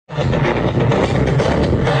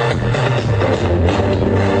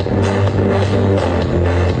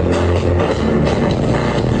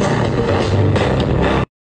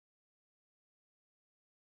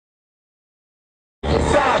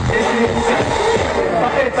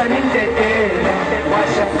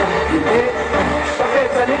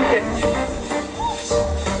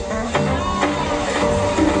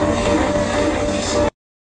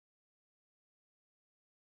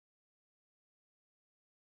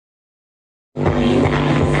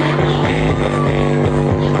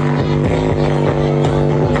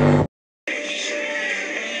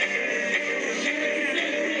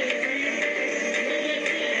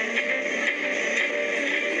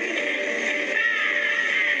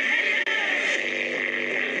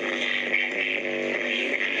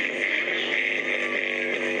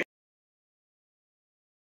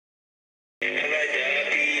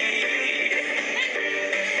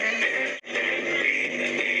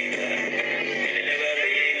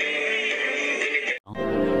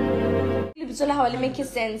How will it make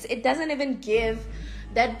sense? It doesn't even give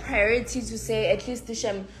that priority to say at least the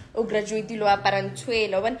sham or graduate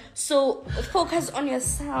so focus on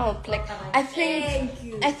yourself. Like I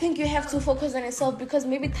think you have to focus on yourself, because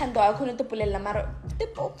maybe Thando I couldn't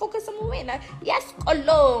focus on winner. Yes,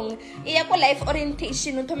 along life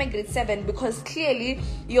orientation until my grade 7, because clearly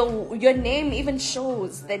your name even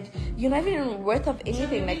shows that you're not even worth of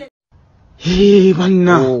anything. Like hey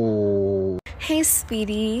man, hey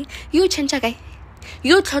sweetie, you change guy.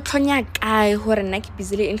 You thonya guy who are like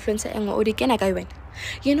busily influencer and odi kena guy when.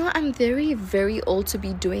 You know, I'm very, very old to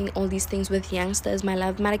be doing all these things with youngsters, my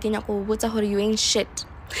love. Mara kenya ko what's how you ain't shit.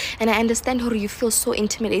 And I understand how you feel so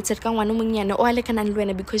intimidated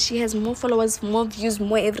because she has more followers, more views,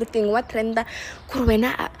 more everything. What trenda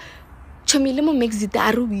kurwena chomilemo makes it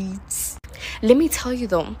arweeds. Let me tell you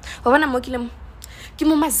though, ke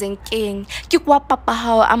mo mazenkeng ke kwa papa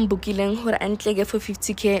how I'm booking hore antlege for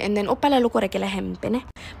 50k and then opala lo ko rekela hempe ne.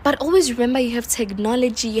 But always remember, you have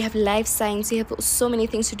technology, you have life science, you have so many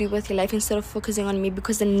things to do with your life instead of focusing on me,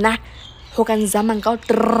 because na ho kan zama ka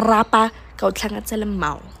trapa ka utlangatsela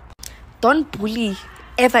mau. Don't bully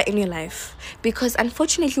ever in your life, because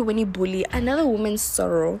unfortunately when you bully, another woman's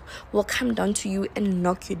sorrow will come down to you and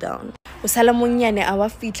knock you down. Maybe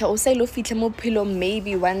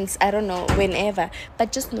once, I don't know, whenever,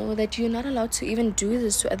 but just know that you're not allowed to even do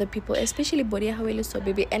this to other people, especially body hawele so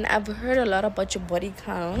baby. And I've heard a lot about your body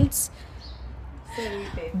counts. Sorry,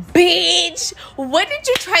 bitch, what did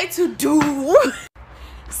you try to do?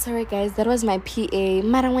 Sorry guys, that was my PA.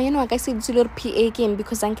 I said it's a little PA game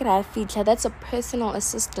because that's a personal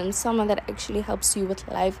assistant, someone that actually helps you with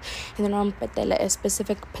life, and then I'm a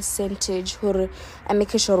specific percentage and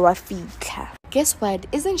making sure guess what?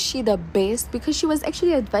 Isn't she the best? Because she was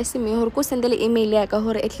actually advising me to send an email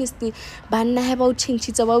at least the banna have change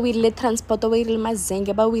it about we let transport away mazeng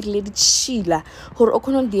about we let Sheila or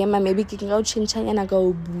okonon DM maybe kicking out change and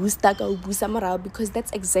go boost because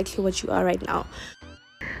that's exactly what you are right now.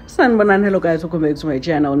 Sanbanan, hello guys, welcome back to my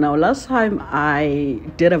channel. Now last time I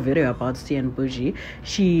did a video about Cyan Boujee,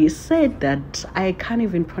 she said that I can't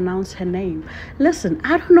even pronounce her name. Listen,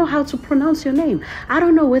 I don't know how to pronounce your name. I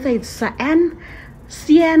don't know whether it's Cyan.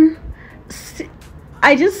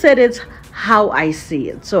 I just said it how I see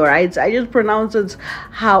it, alright? I just pronounce it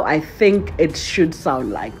how I think it should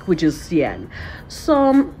sound like, which is Cyan.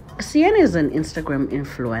 So Cyan is an Instagram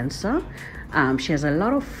influencer. She has a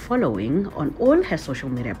lot of following on all her social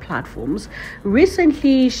media platforms.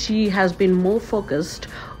 Recently, she has been more focused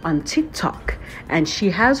on TikTok, and she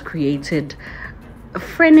has created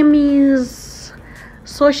frenemies,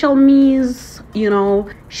 social me's. You know,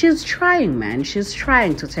 she's trying, man. She's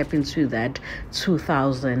trying to tap into that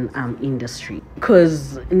 2000 industry,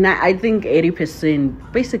 because I think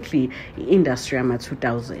 80% basically industry I'm at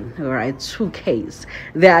 2000, all right, 2Ks.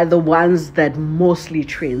 They are the ones that mostly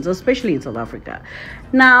trends, especially in South Africa.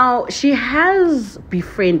 Now she has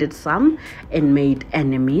befriended some and made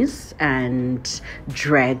enemies and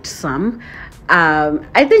dragged some.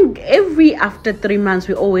 I think after 3 months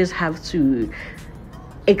we always have to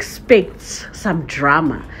expect some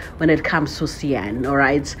drama when it comes to Cyan, all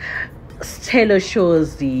right? Taylor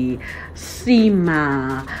shows the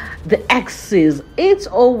Sima, the exes, it's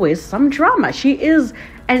always some drama. She is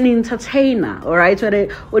an entertainer, all right?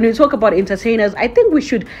 When we talk about entertainers, I think we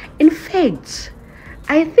should, in fact,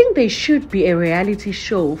 I think there should be a reality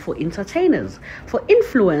show for entertainers, for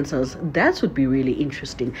influencers. That would be really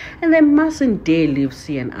interesting. And they mustn't dare leave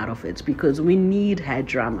Cyan out of it, because we need her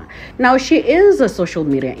drama. Now, she is a social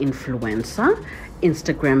media influencer,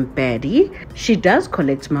 Instagram baddie. She does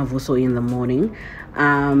collect mavuso in the morning.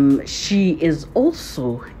 She is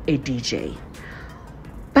also a DJ.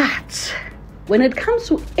 But when it comes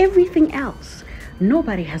to everything else,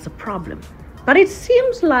 nobody has a problem. But it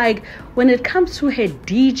seems like when it comes to her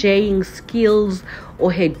DJing skills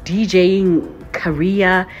or her DJing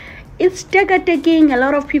career, it's taking. A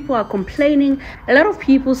lot of people are complaining. A lot of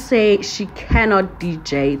people say she cannot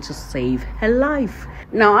DJ to save her life.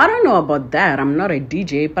 Now, I don't know about that. I'm not a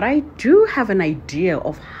DJ, but I do have an idea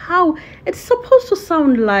of how it's supposed to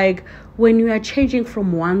sound like when you are changing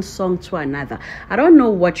from one song to another. I don't know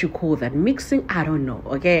what you call that. Mixing, I don't know,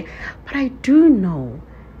 okay? But I do know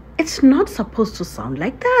it's not supposed to sound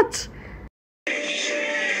like that.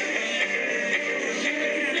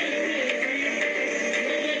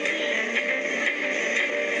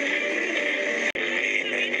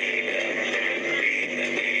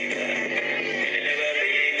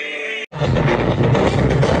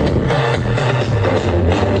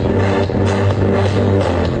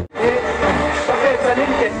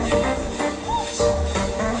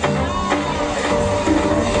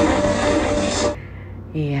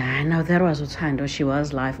 Yeah, now that was Thando. She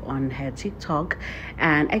was live on her TikTok,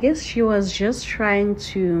 and I guess she was just trying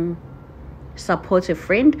to support a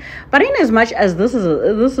friend. But in as much as this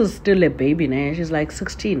is still a baby, now she's like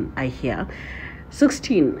 16, I hear,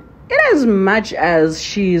 16. In as much as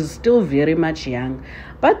she's still very much young,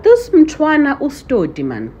 but this mtwana ustodi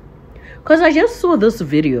man, because I just saw this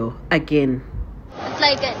video again. It's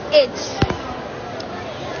like an itch.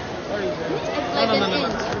 It's like an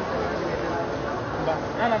itch.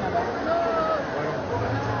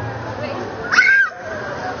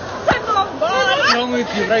 What's wrong with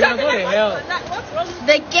you? Right now, go to hell.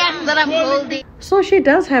 The gas that I'm holding. So she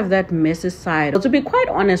does have that messy side. To be quite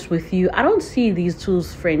honest with you, I don't see these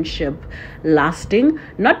two's friendship lasting.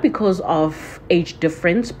 Not because of age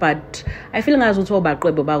difference, but I feel like I was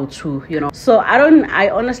talking about two, you know. So I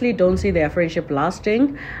honestly don't see their friendship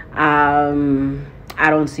lasting. I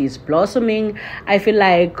don't see it blossoming. I feel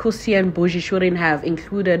like Cyan Boujee shouldn't have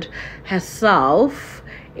included herself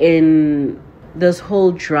in this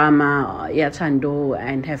whole drama, Thando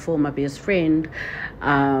and her former best friend.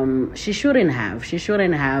 She shouldn't have,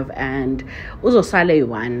 and Uzo Sale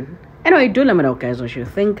one. Anyway, do let me know, guys, what you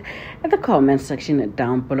think in the comment section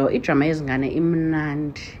down below. Drama is gonna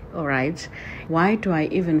imnand. Alright, why do I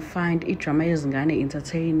even find drama is gonna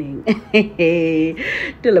entertaining?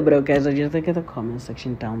 Do let me know, guys, what you think in the comment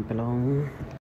section down below.